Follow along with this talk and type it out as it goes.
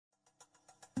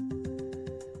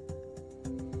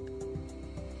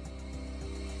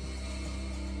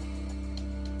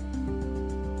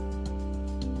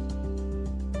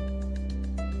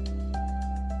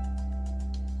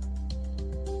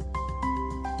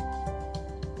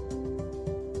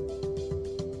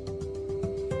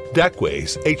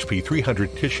Dacway's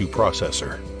HP300 tissue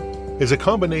processor is a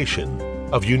combination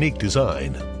of unique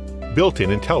design, built-in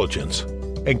intelligence,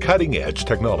 and cutting-edge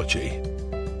technology.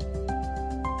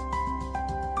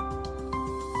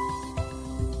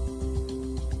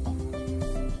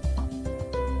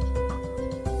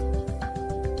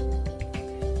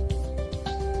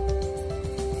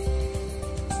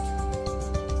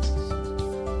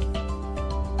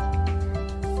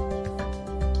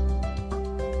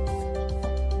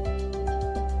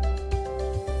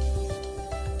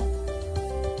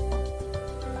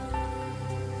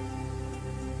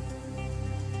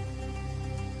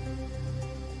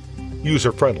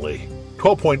 User-friendly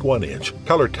 12.1-inch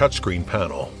color touchscreen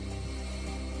panel.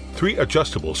 3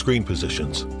 adjustable screen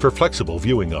positions for flexible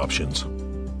viewing options.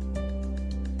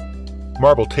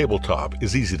 Marble tabletop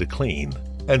is easy to clean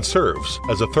and serves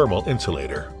as a thermal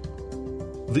insulator.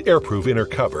 The airproof inner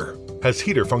cover has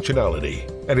heater functionality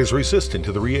and is resistant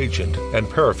to the reagent and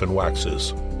paraffin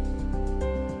waxes.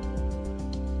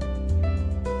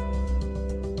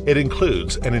 It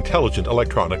includes an intelligent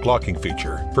electronic locking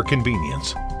feature for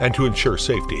convenience and to ensure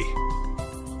safety.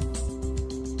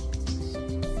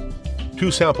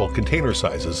 2 sample container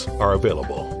sizes are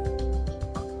available.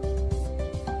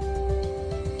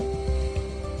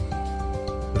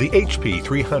 The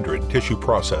HP300 tissue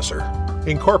processor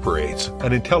incorporates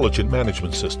an intelligent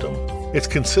management system. Its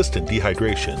consistent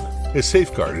dehydration is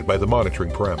safeguarded by the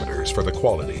monitoring parameters for the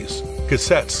qualities,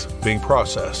 cassettes being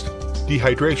processed,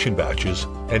 dehydration batches,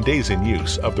 and days in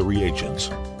use of the reagents.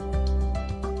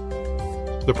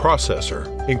 The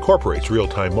processor incorporates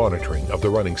real-time monitoring of the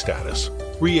running status,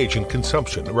 reagent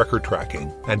consumption record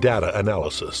tracking, and data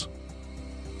analysis.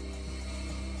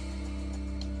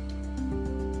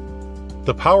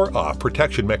 The power-off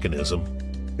protection mechanism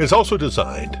is also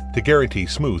designed to guarantee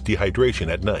smooth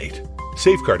dehydration at night,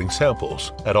 safeguarding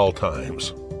samples at all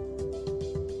times.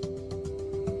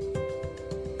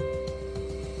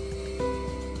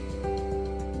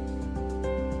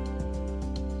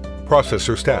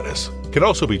 Processor status can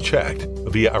also be checked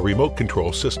via a remote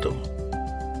control system.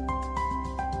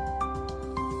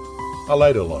 A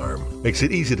light alarm makes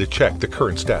it easy to check the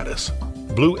current status.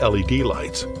 Blue LED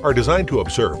lights are designed to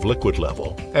observe liquid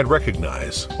level and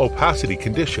recognize opacity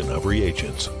condition of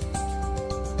reagents.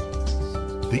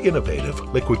 The innovative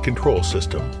liquid control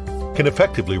system can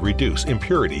effectively reduce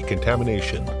impurity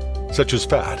contamination, such as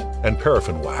fat and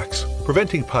paraffin wax,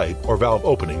 preventing pipe or valve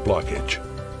opening blockage.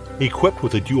 Equipped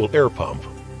with a dual air pump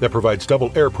that provides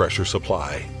double air pressure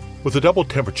supply with a double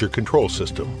temperature control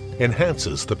system,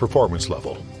 enhances the performance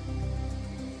level.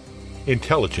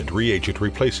 Intelligent reagent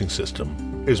replacing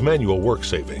system is manual work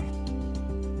saving.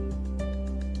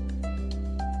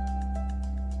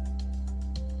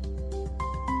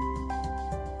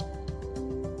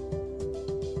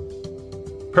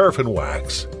 Paraffin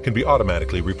wax can be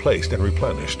automatically replaced and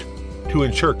replenished to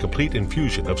ensure complete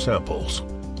infusion of samples.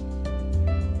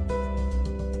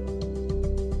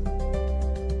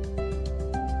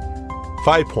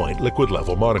 Five-point liquid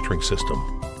level monitoring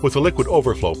system with a liquid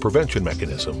overflow prevention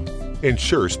mechanism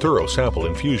ensures thorough sample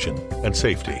infusion and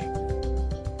safety.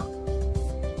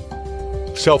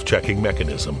 Self-checking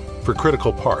mechanism for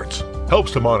critical parts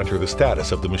helps to monitor the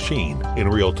status of the machine in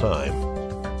real time.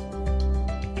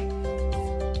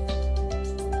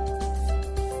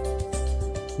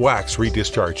 Wax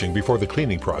redischarging before the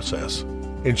cleaning process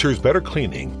ensures better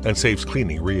cleaning and saves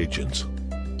cleaning reagents.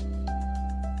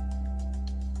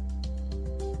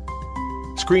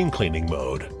 Screen cleaning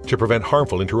mode to prevent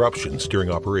harmful interruptions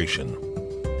during operation.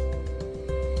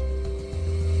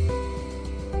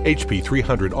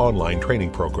 HP300 online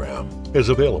training program is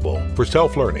available for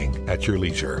self-learning at your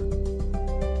leisure.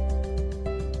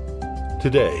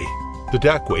 Today, the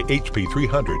Dacway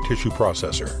HP300 tissue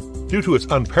processor, due to its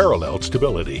unparalleled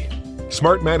stability,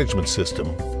 smart management system,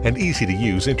 and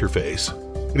easy-to-use interface,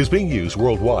 it is being used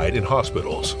worldwide in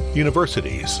hospitals,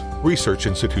 universities, research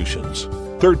institutions,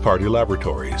 third-party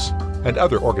laboratories, and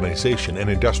other organization and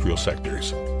industrial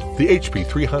sectors. The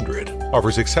HP300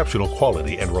 offers exceptional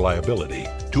quality and reliability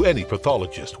to any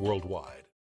pathologist worldwide.